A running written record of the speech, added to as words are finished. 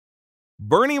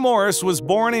Bernie Morris was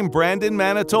born in Brandon,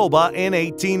 Manitoba in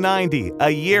 1890, a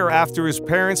year after his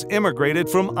parents immigrated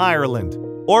from Ireland.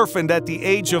 Orphaned at the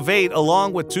age of 8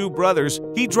 along with 2 brothers,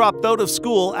 he dropped out of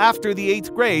school after the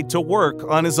 8th grade to work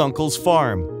on his uncle's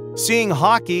farm. Seeing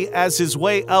hockey as his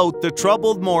way out, the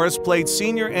troubled Morris played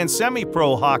senior and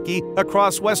semi-pro hockey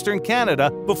across Western Canada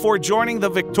before joining the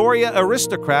Victoria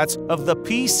Aristocrats of the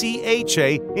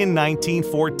PCHA in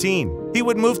 1914. He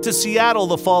would move to Seattle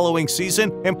the following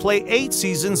season and play 8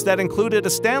 seasons that included a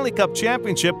Stanley Cup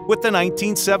championship with the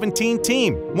 1917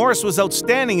 team. Morris was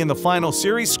outstanding in the final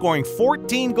series, scoring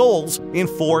 14 goals in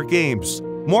 4 games.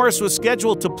 Morris was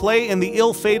scheduled to play in the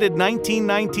ill-fated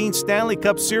 1919 Stanley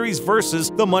Cup Series versus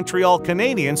the Montreal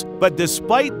Canadiens, but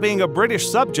despite being a British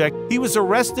subject, he was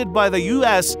arrested by the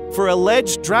U.S. for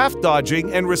alleged draft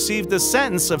dodging and received a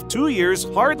sentence of 2 years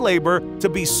hard labor to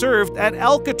be served at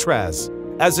Alcatraz.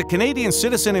 As a Canadian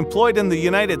citizen employed in the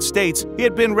United States, he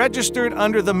had been registered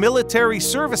under the Military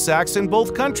Service Acts in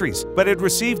both countries, but had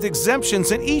received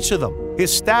exemptions in each of them.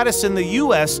 His status in the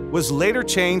U.S. was later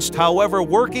changed, however,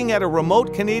 working at a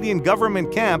remote Canadian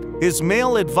government camp, his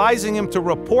mail advising him to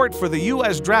report for the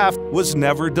U.S. draft was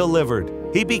never delivered.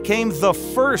 He became the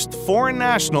first foreign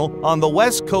national on the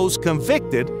West Coast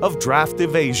convicted of draft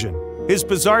evasion. His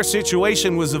bizarre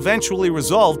situation was eventually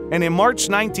resolved, and in March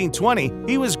 1920,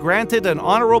 he was granted an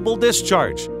honorable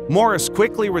discharge. Morris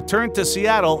quickly returned to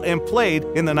Seattle and played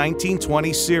in the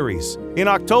 1920 series. In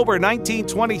October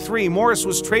 1923, Morris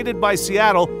was traded by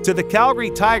Seattle to the Calgary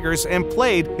Tigers and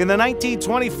played in the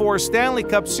 1924 Stanley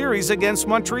Cup Series against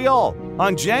Montreal.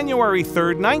 On January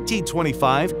 3,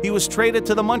 1925, he was traded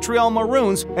to the Montreal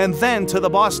Maroons and then to the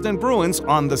Boston Bruins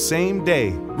on the same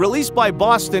day. Released by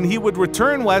Boston, he would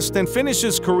return west and finish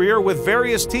his career with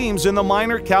various teams in the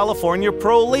minor California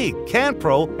Pro League,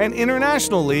 CanPro, and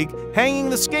International League, hanging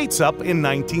the skates up in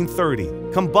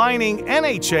 1930. Combining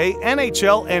NHA,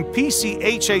 NHL, and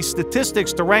PCHA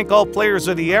statistics to rank all players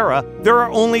of the era, there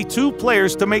are only 2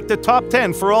 players to make the top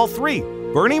 10 for all 3.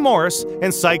 Bernie Morris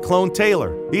and Cyclone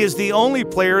Taylor. He is the only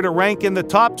player to rank in the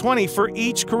top 20 for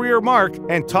each career mark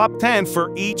and top 10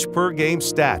 for each per-game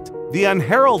stat. The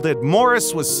unheralded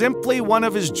Morris was simply one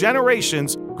of his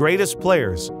generation's greatest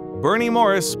players. Bernie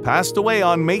Morris passed away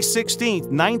on May 16,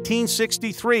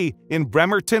 1963 in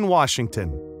Bremerton,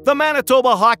 Washington. The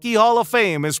Manitoba Hockey Hall of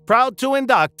Fame is proud to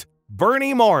induct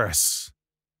Bernie Morris.